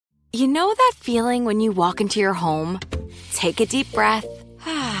You know that feeling when you walk into your home, take a deep breath,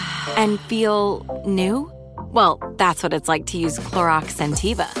 and feel new? Well, that's what it's like to use Clorox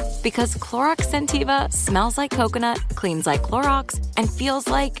Scentiva. Because Clorox Scentiva smells like coconut, cleans like Clorox, and feels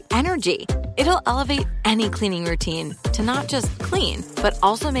like energy. It'll elevate any cleaning routine to not just clean, but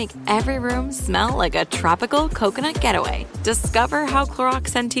also make every room smell like a tropical coconut getaway. Discover how Clorox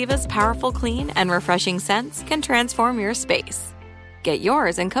Scentiva's powerful clean and refreshing scents can transform your space. Get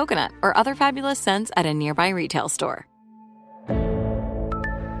yours in coconut or other fabulous scents at a nearby retail store.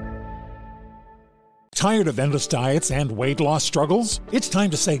 Tired of endless diets and weight loss struggles? It's time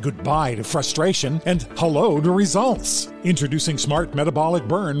to say goodbye to frustration and hello to results. Introducing Smart Metabolic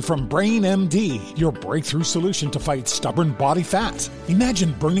Burn from Brain MD, your breakthrough solution to fight stubborn body fat.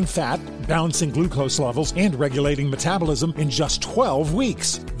 Imagine burning fat, balancing glucose levels, and regulating metabolism in just 12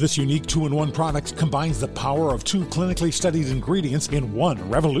 weeks. This unique 2-in-1 product combines the power of 2 clinically studied ingredients in one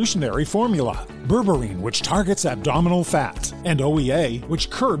revolutionary formula. Berberine, which targets abdominal fat, and OEA,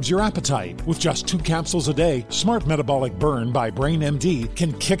 which curbs your appetite. With just 2 capsules a day, Smart Metabolic Burn by Brain MD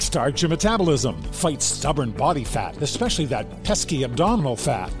can kickstart your metabolism, fight stubborn body fat, especially that pesky abdominal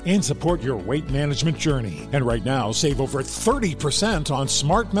fat, and support your weight management journey. And right now, save over 30% on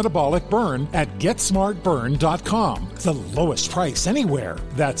Smart Metabolic Burn at GetSmartBurn.com. The lowest price anywhere.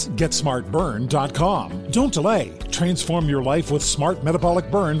 That's GetSmartBurn.com. Don't delay. Transform your life with Smart Metabolic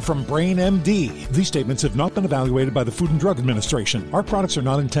Burn from Brain MD. These statements have not been evaluated by the Food and Drug Administration. Our products are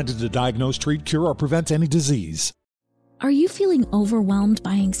not intended to diagnose, treat, cure, or prevent any disease. Are you feeling overwhelmed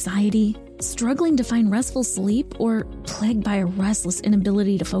by anxiety, struggling to find restful sleep, or plagued by a restless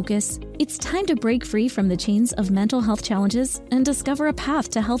inability to focus? It's time to break free from the chains of mental health challenges and discover a path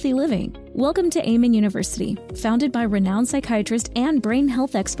to healthy living. Welcome to Amen University, founded by renowned psychiatrist and brain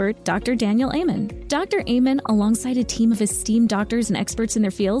health expert Dr. Daniel Amen. Dr. Amen, alongside a team of esteemed doctors and experts in their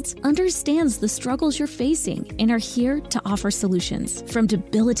fields, understands the struggles you're facing and are here to offer solutions. From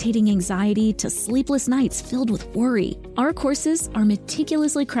debilitating anxiety to sleepless nights filled with worry, our courses are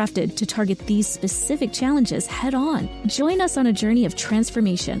meticulously crafted to target these specific challenges head on. Join us on a journey of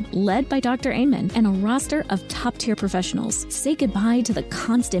transformation led by Dr. Amen and a roster of top-tier professionals. Say goodbye to the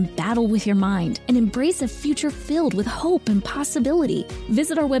constant battle with your mind and embrace a future filled with hope and possibility.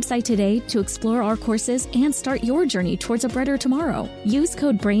 Visit our website today to explore our courses and start your journey towards a brighter tomorrow. Use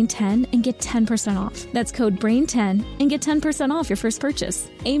code BRAIN10 and get 10% off. That's code BRAIN10 and get 10% off your first purchase.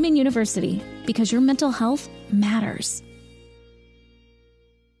 Amen University, because your mental health matters.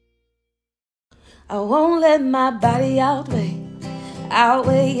 I won't let my body outweigh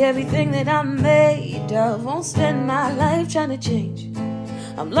everything that I'm made of. Won't spend my life trying to change.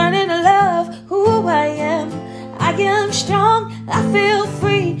 I'm learning to love who I am. I am strong, I feel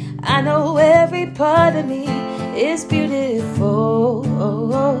free. I know every part of me is beautiful.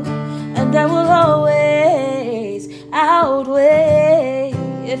 And I will always outweigh.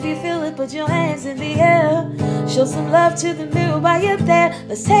 If you feel it, put your hands in the air. Show some love to the mirror while you're there.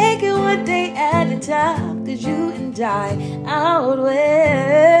 Let's take it one day at a time, 'cause you and I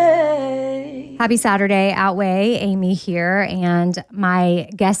outweigh. Happy Saturday, Outweigh. Amy here. And my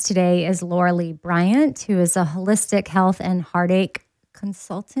guest today is Laura Lee Bryant, who is a holistic health and heartache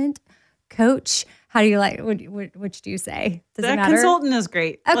consultant, coach. How do you like, which do you say? Does it matter? Consultant is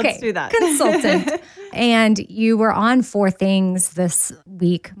great. Okay. Let's do that. Consultant. And you were on 4 Things this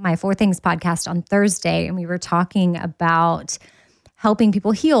week, my 4 Things podcast on Thursday. And we were talking about helping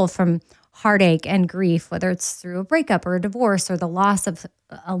people heal from heartache and grief, whether it's through a breakup or a divorce or the loss of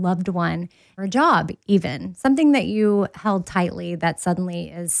a loved one or a job, even something that you held tightly that suddenly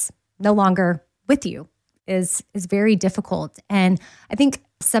is no longer with you is very difficult. And I think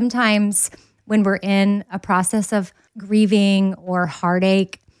sometimes when we're in a process of grieving or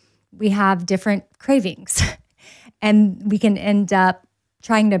heartache, we have different cravings and we can end up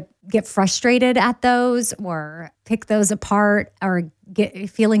trying to get frustrated at those or pick those apart or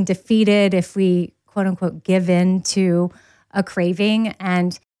feeling defeated if we quote unquote give in to a craving.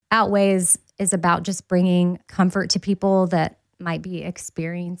 And Outweighs is about just bringing comfort to people that might be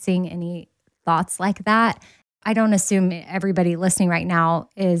experiencing any thoughts like that. I don't assume everybody listening right now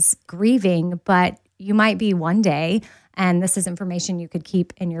is grieving, but you might be one day, and this is information you could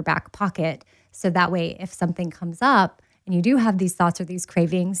keep in your back pocket. So that way, if something comes up and you do have these thoughts or these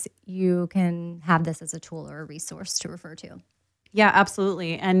cravings, you can have this as a tool or a resource to refer to. Yeah,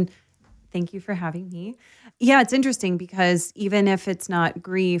 absolutely. And thank you for having me. Yeah, it's interesting because even if it's not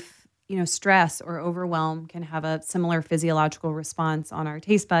grief, stress or overwhelm can have a similar physiological response on our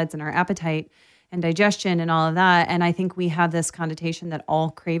taste buds and our appetite and digestion and all of that. And I think we have this connotation that all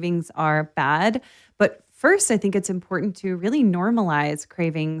cravings are bad. But first, I think it's important to really normalize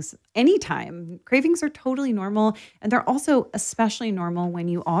cravings anytime. Cravings are totally normal, and they're also especially normal when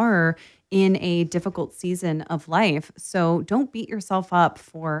you are in a difficult season of life. So don't beat yourself up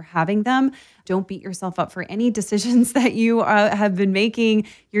for having them. Don't beat yourself up for any decisions that you have been making.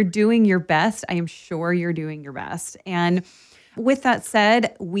 You're doing your best. I am sure you're doing your best. And with that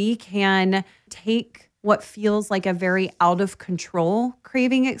said, we can take what feels like a very out of control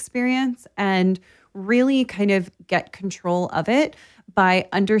craving experience and really kind of get control of it by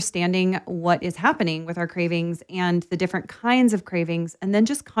understanding what is happening with our cravings and the different kinds of cravings, and then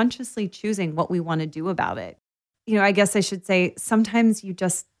just consciously choosing what we want to do about it. I guess I should say sometimes you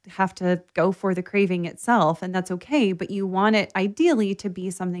just have to go for the craving itself, and that's okay, but you want it ideally to be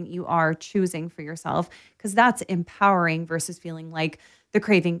something you are choosing for yourself, because that's empowering versus feeling like the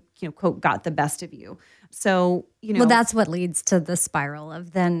craving, quote, got the best of you. So, well, that's what leads to the spiral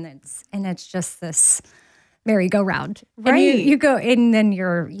of it's just this merry-go-round. Right. And you go and then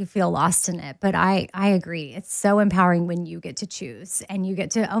you feel lost in it. But I agree. It's so empowering when you get to choose and you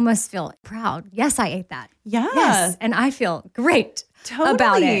get to almost feel proud. Yes, I ate that. Yeah. Yes. And I feel great about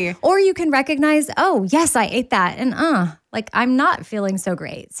Totally. it. Or you can recognize, oh, yes, I ate that. And I'm not feeling so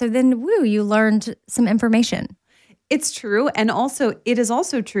great. So then, you learned some information. It's true. And also, it is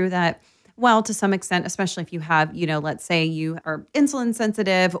also true that, well, to some extent, especially if you have, let's say you are insulin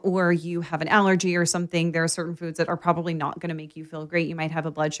sensitive or you have an allergy or something, there are certain foods that are probably not going to make you feel great. You might have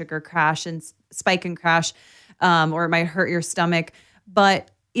a blood sugar crash and spike and crash, or it might hurt your stomach.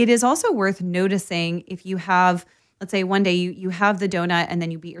 But it is also worth noticing if you have, let's say one day you have the donut and then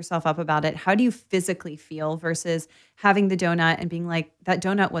you beat yourself up about it. How do you physically feel versus having the donut and being like, that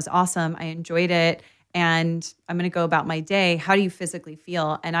donut was awesome. I enjoyed it. And I'm going to go about my day. How do you physically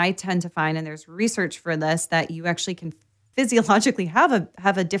feel? And I tend to find, and there's research for this, that you actually can physiologically have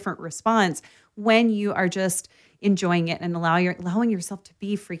a different response when you are just enjoying it and allowing yourself to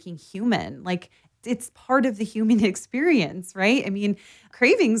be freaking human. Like, it's part of the human experience, right? I mean,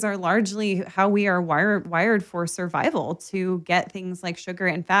 cravings are largely how we are wired for survival, to get things like sugar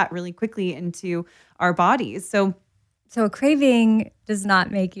and fat really quickly into our bodies. So a craving does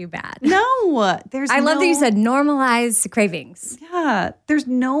not make you bad. No, I love that you said normalize cravings. Yeah, there's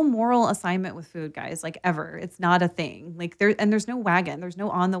no moral assignment with food, guys, like ever. It's not a thing. Like there's no wagon. There's no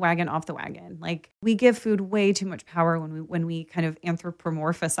on the wagon, off the wagon. Like, we give food way too much power when we kind of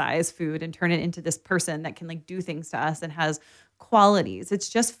anthropomorphize food and turn it into this person that can like do things to us and has qualities. It's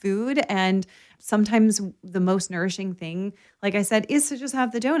just food, and sometimes the most nourishing thing, like I said, is to just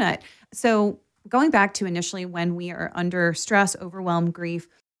have the donut. So going back to initially when we are under stress, overwhelm, grief,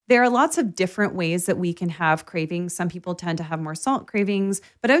 there are lots of different ways that we can have cravings. Some people tend to have more salt cravings,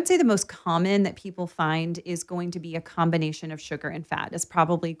 but I would say the most common that people find is going to be a combination of sugar and fat is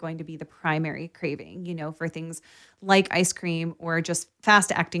probably going to be the primary craving, for things like ice cream or just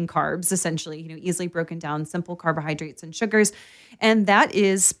fast-acting carbs, essentially, easily broken down, simple carbohydrates and sugars. And that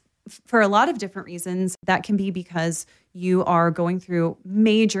is, for a lot of different reasons, that can be because you are going through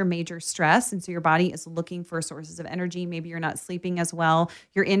major, major stress. And so your body is looking for sources of energy. Maybe you're not sleeping as well.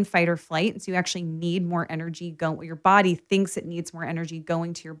 You're in fight or flight. And so you actually need more energy going. Your body thinks it needs more energy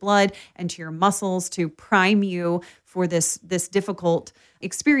going to your blood and to your muscles to prime you for this difficult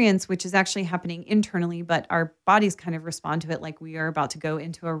experience, which is actually happening internally. But our bodies kind of respond to it like we are about to go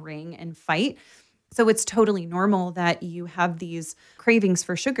into a ring and fight. So it's totally normal that you have these cravings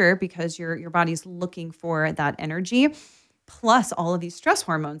for sugar because your body's looking for that energy, plus all of these stress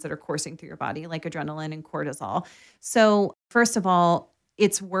hormones that are coursing through your body, like adrenaline and cortisol. So first of all,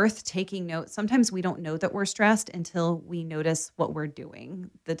 it's worth taking note. Sometimes we don't know that we're stressed until we notice what we're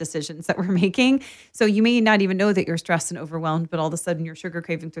doing, the decisions that we're making. So you may not even know that you're stressed and overwhelmed, but all of a sudden your sugar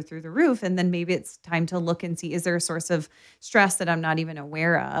cravings are through the roof. And then maybe it's time to look and see, is there a source of stress that I'm not even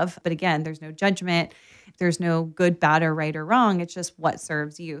aware of? But again, there's no judgment. There's no good, bad, or right or wrong. It's just what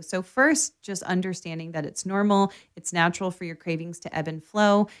serves you. So first, just understanding that it's normal. It's natural for your cravings to ebb and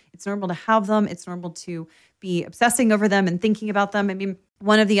flow. It's normal to have them. It's normal to be obsessing over them and thinking about them. I mean,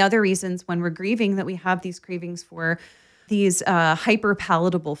 one of the other reasons when we're grieving that we have these cravings for these hyper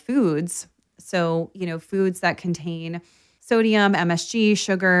palatable foods. So, foods that contain sodium, MSG,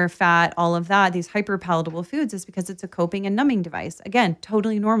 sugar, fat, all of that, these hyper palatable foods, is because it's a coping and numbing device. Again,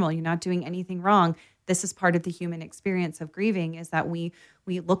 totally normal. You're not doing anything wrong. This is part of the human experience of grieving, is that we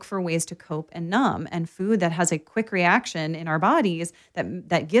look for ways to cope and numb, and food that has a quick reaction in our bodies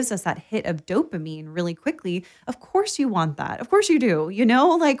that gives us that hit of dopamine really quickly. Of course you want that. Of course you do.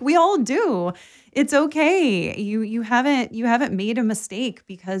 Like we all do. It's okay. You haven't made a mistake,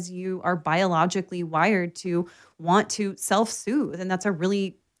 because you are biologically wired to want to self-soothe, and that's a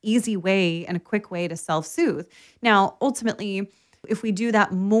really easy way and a quick way to self-soothe. Now, ultimately, if we do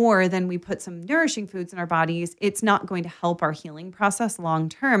that more than we put some nourishing foods in our bodies, it's not going to help our healing process long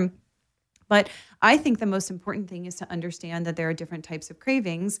term. But I think the most important thing is to understand that there are different types of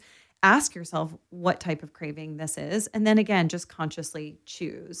cravings. Ask yourself what type of craving this is. And then again, just consciously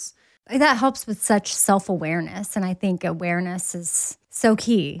choose. That helps with such self-awareness. And I think awareness is so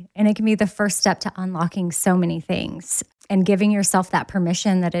key. And it can be the first step to unlocking so many things and giving yourself that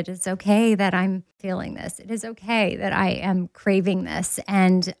permission that it is okay that I'm feeling this. It is okay that I am craving this.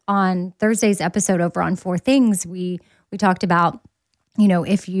 And on Thursday's episode over on 4 Things, we talked about,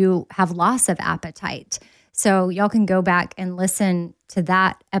 if you have loss of appetite. So y'all can go back and listen to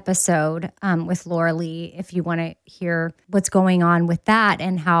that episode with Laura Lee if you want to hear what's going on with that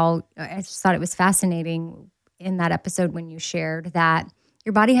and how I just thought it was fascinating in that episode when you shared that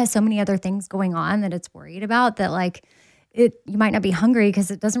your body has so many other things going on that it's worried about that you might not be hungry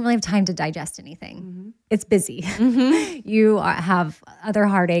because it doesn't really have time to digest anything. Mm-hmm. It's busy. Mm-hmm. You have other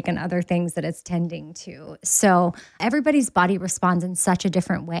heartache and other things that it's tending to. So everybody's body responds in such a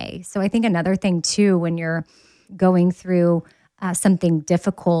different way. So I think another thing too, when you're going through something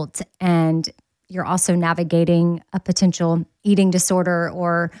difficult and you're also navigating a potential eating disorder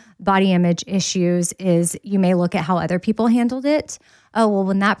or body image issues, is you may look at how other people handled it. Oh, well,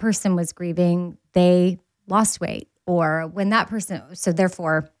 when that person was grieving, they lost weight. Or when that person, so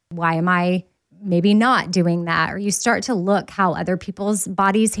therefore, why am I maybe not doing that? Or you start to look how other people's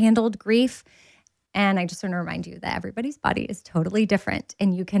bodies handled grief. And I just want to remind you that everybody's body is totally different.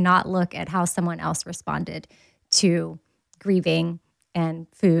 And you cannot look at how someone else responded to grieving and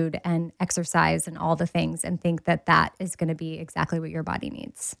food and exercise and all the things and think that that is going to be exactly what your body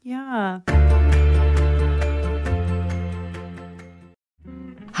needs. Yeah.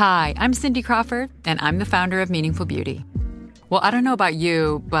 Hi, I'm Cindy Crawford, and I'm the founder of Meaningful Beauty. Well, I don't know about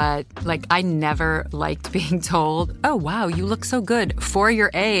you, but I never liked being told, oh, wow, you look so good for your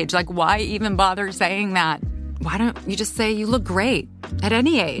age. Why even bother saying that? Why don't you just say you look great at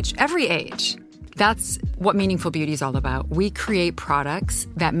any age, every age? That's what Meaningful Beauty is all about. We create products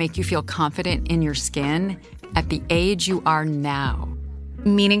that make you feel confident in your skin at the age you are now.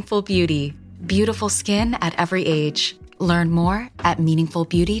 Meaningful Beauty. Beautiful skin at every age. Learn more at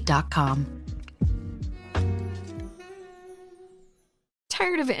meaningfulbeauty.com.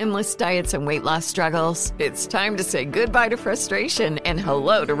 Tired of endless diets and weight loss struggles? It's time to say goodbye to frustration and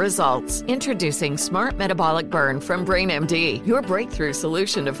hello to results. Introducing Smart Metabolic Burn from BrainMD, your breakthrough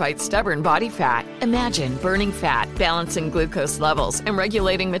solution to fight stubborn body fat. Imagine burning fat, balancing glucose levels, and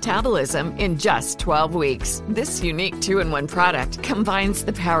regulating metabolism in just 12 weeks. This unique 2-in-1 product combines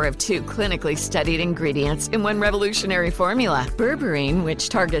the power of 2 clinically studied ingredients in one revolutionary formula. Berberine, which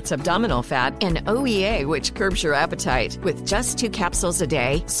targets abdominal fat, and OEA, which curbs your appetite. With just 2 capsules a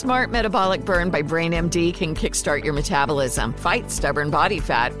day, Smart Metabolic Burn by BrainMD can kickstart your metabolism, fight stubborn body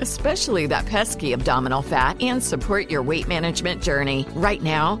fat, especially that pesky abdominal fat, and support your weight management journey. Right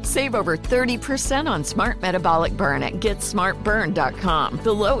now, save over 30% on Smart Metabolic Burn at GetSmartBurn.com.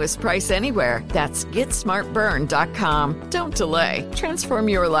 The lowest price anywhere. That's GetSmartBurn.com. Don't delay. Transform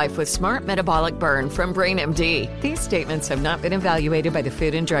your life with Smart Metabolic Burn from BrainMD. These statements have not been evaluated by the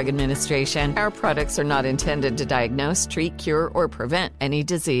Food and Drug Administration. Our products are not intended to diagnose, treat, cure, or prevent any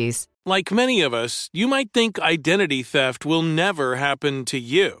disease. Like many of us, you might think identity theft will never happen to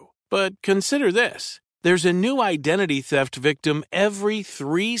you. But consider this. There's a new identity theft victim every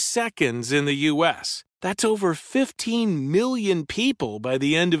 3 seconds in the U.S. That's over 15 million people by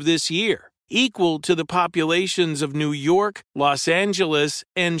the end of this year, equal to the populations of New York, Los Angeles,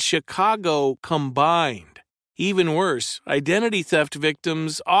 and Chicago combined. Even worse, identity theft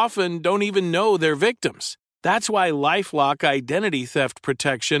victims often don't even know they're victims. That's why LifeLock Identity Theft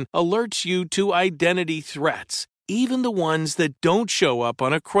Protection alerts you to identity threats, even the ones that don't show up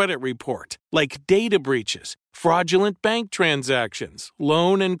on a credit report, like data breaches, fraudulent bank transactions,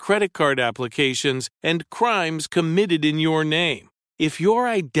 loan and credit card applications, and crimes committed in your name. If your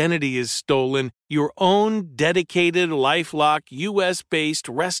identity is stolen, your own dedicated LifeLock U.S.-based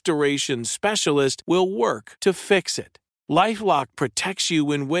restoration specialist will work to fix it. LifeLock protects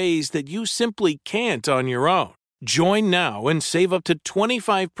you in ways that you simply can't on your own. Join now and save up to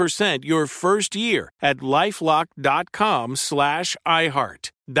 25% your first year at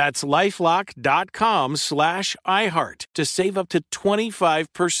LifeLock.com/iHeart. That's LifeLock.com/iHeart to save up to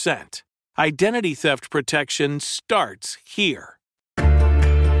 25%. Identity theft protection starts here.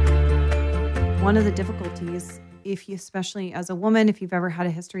 One of the difficulties, especially as a woman, if you've ever had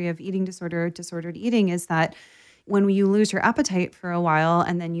a history of eating disorder or disordered eating, is that when you lose your appetite for a while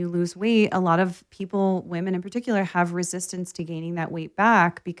and then you lose weight, a lot of people, women in particular, have resistance to gaining that weight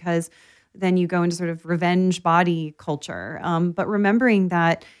back because then you go into sort of revenge body culture. But remembering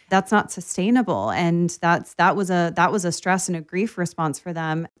that that's not sustainable, and that was a stress and a grief response for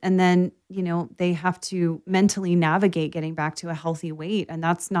them. And then, they have to mentally navigate getting back to a healthy weight, and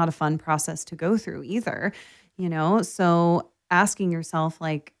that's not a fun process to go through either. So asking yourself,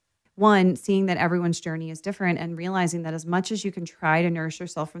 like, one, seeing that everyone's journey is different and realizing that as much as you can try to nourish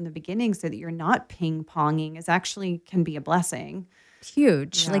yourself from the beginning so that you're not ping-ponging can be a blessing.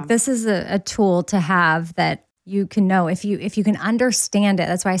 Huge. Yeah. Like, this is a tool to have that you can know if you can understand it.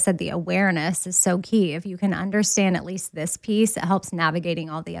 That's why I said the awareness is so key. If you can understand at least this piece, it helps navigating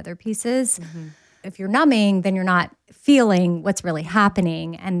all the other pieces. Mm-hmm. If you're numbing, then you're not feeling what's really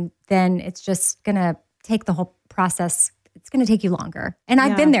happening. And then it's just going to take the whole process. It's going to take you longer. And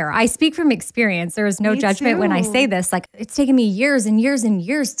I've been there. I speak from experience. There is no judgment when I say this. Like, it's taken me years and years and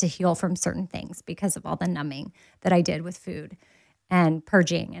years to heal from certain things because of all the numbing that I did with food and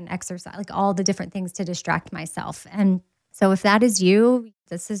purging and exercise, like all the different things to distract myself. And so if that is you,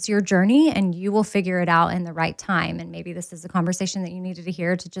 this is your journey and you will figure it out in the right time. And maybe this is a conversation that you needed to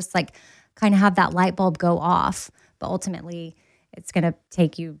hear to just like kind of have that light bulb go off. But ultimately, it's going to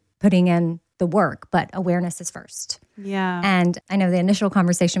take you putting in the work, but awareness is first. Yeah. And I know the initial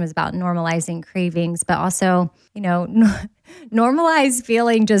conversation was about normalizing cravings, but also, normalize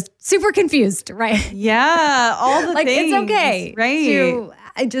feeling just super confused, right? Yeah. All the like things. It's okay. Right.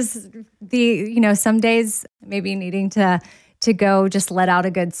 Some days maybe needing to go just let out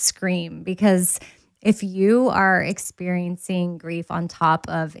a good scream, because if you are experiencing grief on top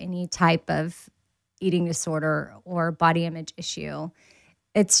of any type of eating disorder or body image issue,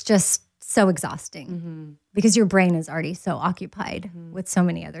 it's just so exhausting because your brain is already so occupied with so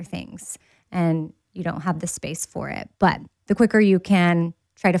many other things and you don't have the space for it. But the quicker you can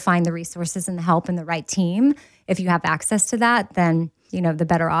try to find the resources and the help and the right team, if you have access to that, then, the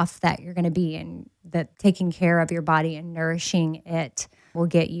better off that you're going to be, and that taking care of your body and nourishing it will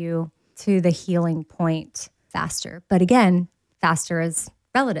get you to the healing point faster. But again, faster is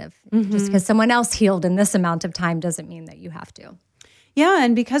relative. Just because someone else healed in this amount of time doesn't mean that you have to. Yeah.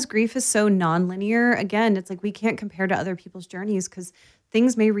 And because grief is so nonlinear, again, it's like we can't compare to other people's journeys because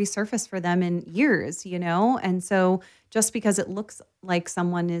things may resurface for them in years, And so just because it looks like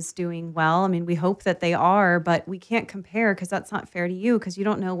someone is doing well, I mean, we hope that they are, but we can't compare because that's not fair to you because you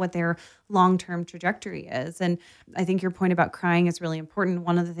don't know what their long-term trajectory is. And I think your point about crying is really important.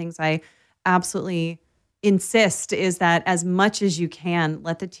 One of the things I absolutely insist is that as much as you can,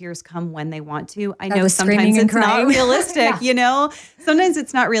 let the tears come when they want to. I know sometimes it's not realistic, Sometimes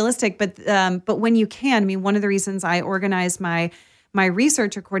it's not realistic, but when you can, I mean, one of the reasons I organize my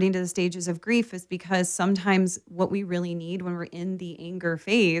research according to the stages of grief is because sometimes what we really need when we're in the anger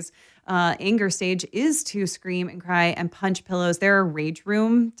phase, anger stage, is to scream and cry and punch pillows. There are rage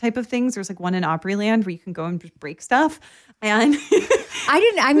room type of things. There's like one in Opryland where you can go and just break stuff. And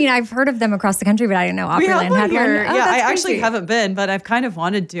I've heard of them across the country, but I didn't know Opryland had one. Oh, I actually haven't been, but I've kind of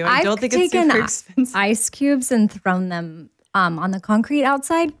wanted to. I don't think it's super expensive. Ice cubes and thrown them on the concrete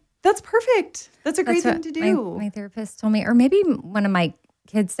outside. That's perfect. That's a great thing to do. My therapist told me, or maybe one of my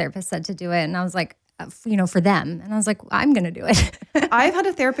kids' therapists said to do it. And I was like, for them. And I was like, I'm going to do it. I've had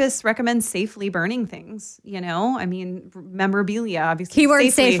a therapist recommend safely burning things, I mean, memorabilia, obviously.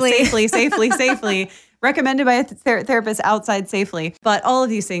 Keyword safely. Recommended by a therapist outside safely. But all of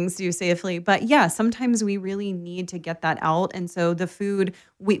these things do safely. But yeah, sometimes we really need to get that out. And so the food,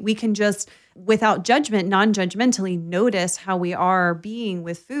 we can just, without judgment, non-judgmentally notice how we are being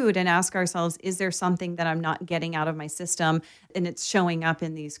with food and ask ourselves, is there something that I'm not getting out of my system and it's showing up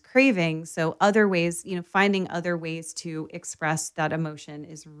in these cravings? So other ways, finding other ways to express that emotion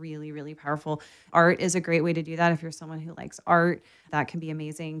is really, really powerful. Art is a great way to do that. If you're someone who likes art, that can be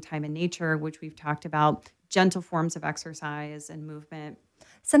amazing. Time in nature, which we've talked about, gentle forms of exercise and movement.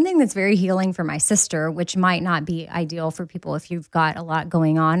 Something that's very healing for my sister, which might not be ideal for people if you've got a lot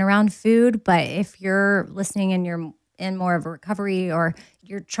going on around food, but if you're listening and you're in more of a recovery or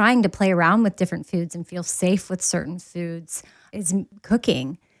you're trying to play around with different foods and feel safe with certain foods, is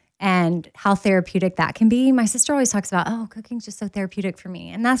cooking and how therapeutic that can be. My sister always talks about, cooking's just so therapeutic for me.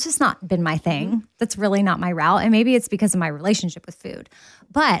 And that's just not been my thing. That's really not my route. And maybe it's because of my relationship with food.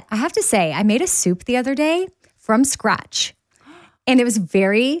 But I have to say, I made a soup the other day from scratch. And it was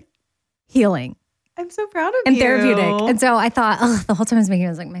very healing. I'm so proud of you. And therapeutic. And so I thought, the whole time I was making it, I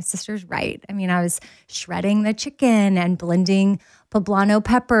was like, my sister's right. I mean, I was shredding the chicken and blending poblano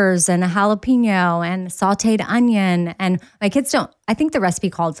peppers and a jalapeno and sauteed onion. And my kids I think the recipe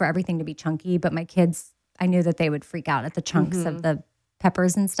called for everything to be chunky, but my kids I knew that they would freak out at the chunks of the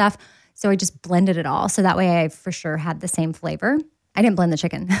peppers and stuff. So I just blended it all. So that way I for sure had the same flavor. I didn't blend the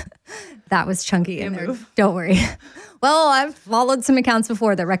chicken. That was chunky in there. Don't worry. Well, I've followed some accounts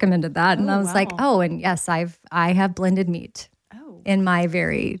before that recommended that. And I was like, and yes, I have blended meat in my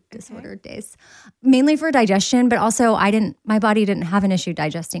very disordered days. Mainly for digestion, but also my body didn't have an issue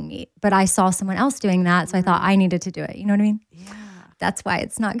digesting meat. But I saw someone else doing that. So I thought I needed to do it. You know what I mean? Yeah. That's why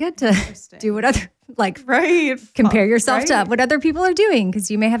it's not good to do what other, compare yourself to what other people are doing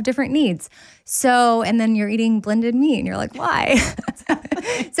because you may have different needs. So, and then you're eating blended meat and you're like, why?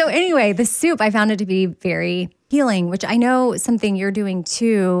 So anyway, the soup, I found it to be very healing, which I know something you're doing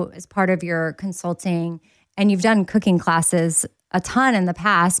too as part of your consulting. And you've done cooking classes a ton in the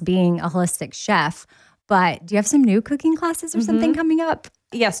past being a holistic chef. But do you have some new cooking classes or something coming up?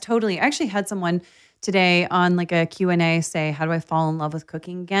 Yes, totally. I actually had someone today on like a Q&A say, how do I fall in love with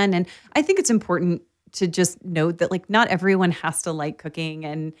cooking again? And I think it's important to just note that like not everyone has to like cooking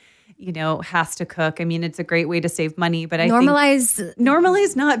and, has to cook. I mean, it's a great way to save money, but I think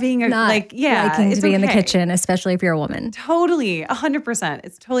normalize not being liking to be in the kitchen, especially if you're a woman. Totally. 100%.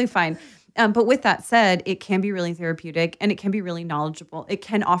 It's totally fine. But with that said, it can be really therapeutic and it can be really knowledgeable. It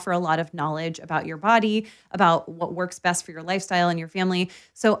can offer a lot of knowledge about your body, about what works best for your lifestyle and your family.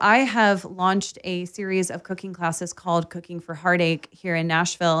 So I have launched a series of cooking classes called Cooking for Heartache here in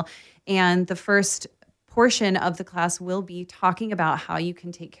Nashville. And the first portion of the class will be talking about how you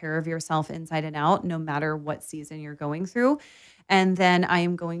can take care of yourself inside and out, no matter what season you're going through. And then I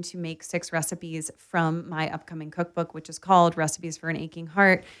am going to make 6 recipes from my upcoming cookbook, which is called Recipes for an Aching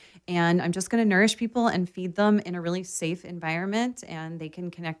Heart. And I'm just going to nourish people and feed them in a really safe environment, and they can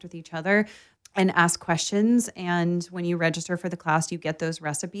connect with each other and ask questions. And when you register for the class, you get those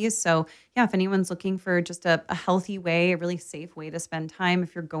recipes. So yeah, if anyone's looking for just a healthy way, a really safe way to spend time,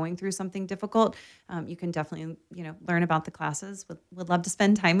 if you're going through something difficult, you can definitely, learn about the classes. Would love to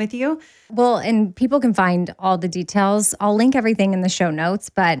spend time with you. Well, and people can find all the details. I'll link everything in the show notes,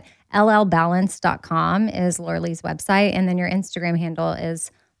 but llbalance.com is Lauraleigh's website. And then your Instagram handle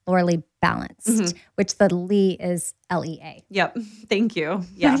is Lauralee Balanced, which the Lee is LEA. Yep. Thank you.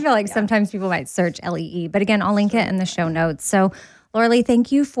 Yeah. I feel like sometimes people might search LEE, but again, I'll link it in the show notes. So Lauralee,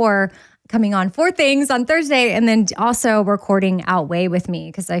 thank you for coming on 4 Things on Thursday and then also recording Outweigh with me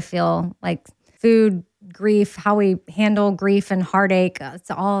because I feel like food, grief, how we handle grief and heartache,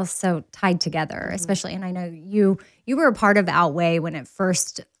 it's all so tied together, especially. And I know you were a part of Outweigh when it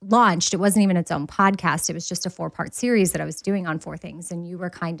first launched. It wasn't even its own podcast. It was just a 4-part series that I was doing on 4 Things. And you were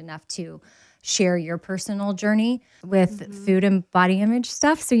kind enough to share your personal journey with food and body image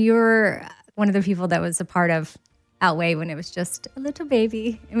stuff. So you were one of the people that was a part of Outweigh when it was just a little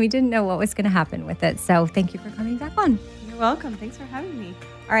baby and we didn't know what was going to happen with it. So thank you for coming back on. You're welcome. Thanks for having me.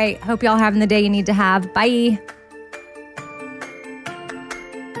 All right. Hope y'all having the day you need to have. Bye.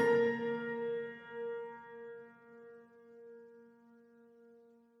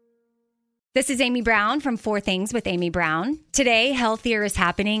 This is Amy Brown from 4 Things with Amy Brown. Today, healthier is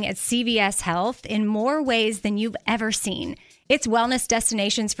happening at CVS Health in more ways than you've ever seen. It's wellness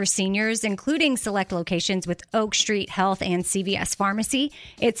destinations for seniors, including select locations with Oak Street Health and CVS Pharmacy.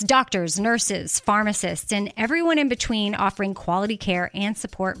 It's doctors, nurses, pharmacists, and everyone in between offering quality care and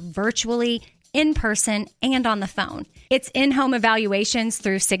support virtually, in person, and on the phone. It's in-home evaluations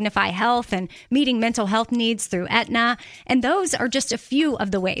through Signify Health and meeting mental health needs through Aetna. And those are just a few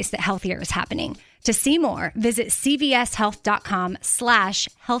of the ways that healthier is happening. To see more, visit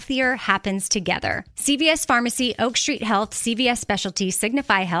cvshealth.com/healthier happens together. CVS Pharmacy, Oak Street Health, CVS Specialty,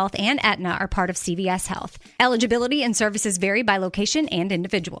 Signify Health, and Aetna are part of CVS Health. Eligibility and services vary by location and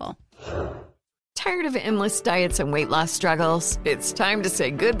individual. Tired of endless diets and weight loss struggles? It's time to say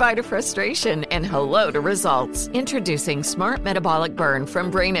goodbye to frustration and hello to results. Introducing Smart Metabolic Burn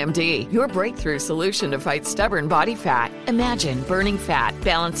from BrainMD, your breakthrough solution to fight stubborn body fat. Imagine burning fat,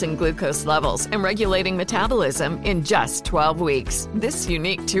 balancing glucose levels, and regulating metabolism in just 12 weeks. This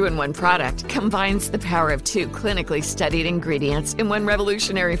unique 2-in-1 product combines the power of 2 clinically studied ingredients in one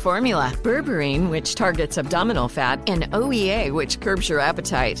revolutionary formula. Berberine, which targets abdominal fat, and OEA, which curbs your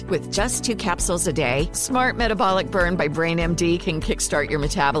appetite. With just 2 capsules a day, Smart Metabolic Burn by BrainMD can kickstart your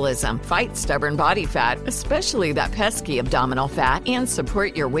metabolism, fight stubborn body fat, especially that pesky abdominal fat, and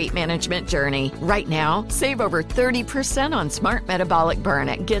support your weight management journey. Right now, save over 30% on Smart Metabolic Burn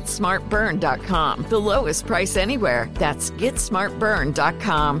at GetSmartBurn.com. The lowest price anywhere. That's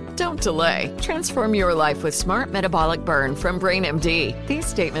GetSmartBurn.com. Don't delay. Transform your life with Smart Metabolic Burn from BrainMD. These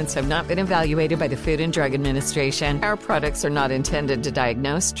statements have not been evaluated by the Food and Drug Administration. Our products are not intended to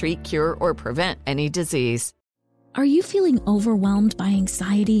diagnose, treat, cure, or prevent any disease. Are you feeling overwhelmed by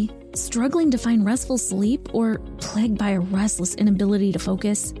anxiety? Struggling to find restful sleep or plagued by a restless inability to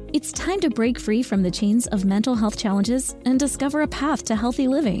focus? It's time to break free from the chains of mental health challenges and discover a path to healthy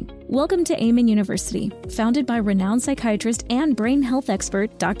living. Welcome to Amen University, founded by renowned psychiatrist and brain health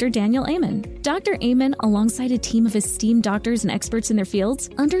expert Dr. Daniel Amen. Dr. Amen, alongside a team of esteemed doctors and experts in their fields,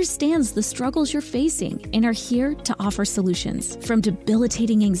 understands the struggles you're facing and are here to offer solutions. From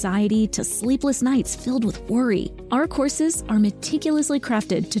debilitating anxiety to sleepless nights filled with worry, our courses are meticulously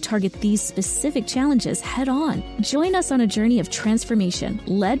crafted to target these specific challenges head on. Join us on a journey of transformation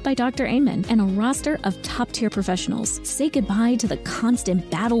led by Dr. Amen and a roster of top-tier professionals. Say goodbye to the constant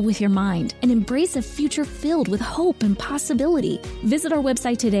battle with your mind and embrace a future filled with hope and possibility. Visit our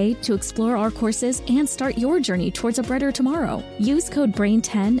website today to explore our courses and start your journey towards a brighter tomorrow. Use code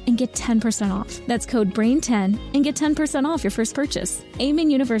BRAIN10 and get 10% off. That's code BRAIN10 and get 10% off your first purchase. Amen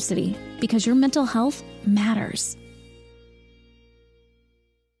University, because your mental health matters.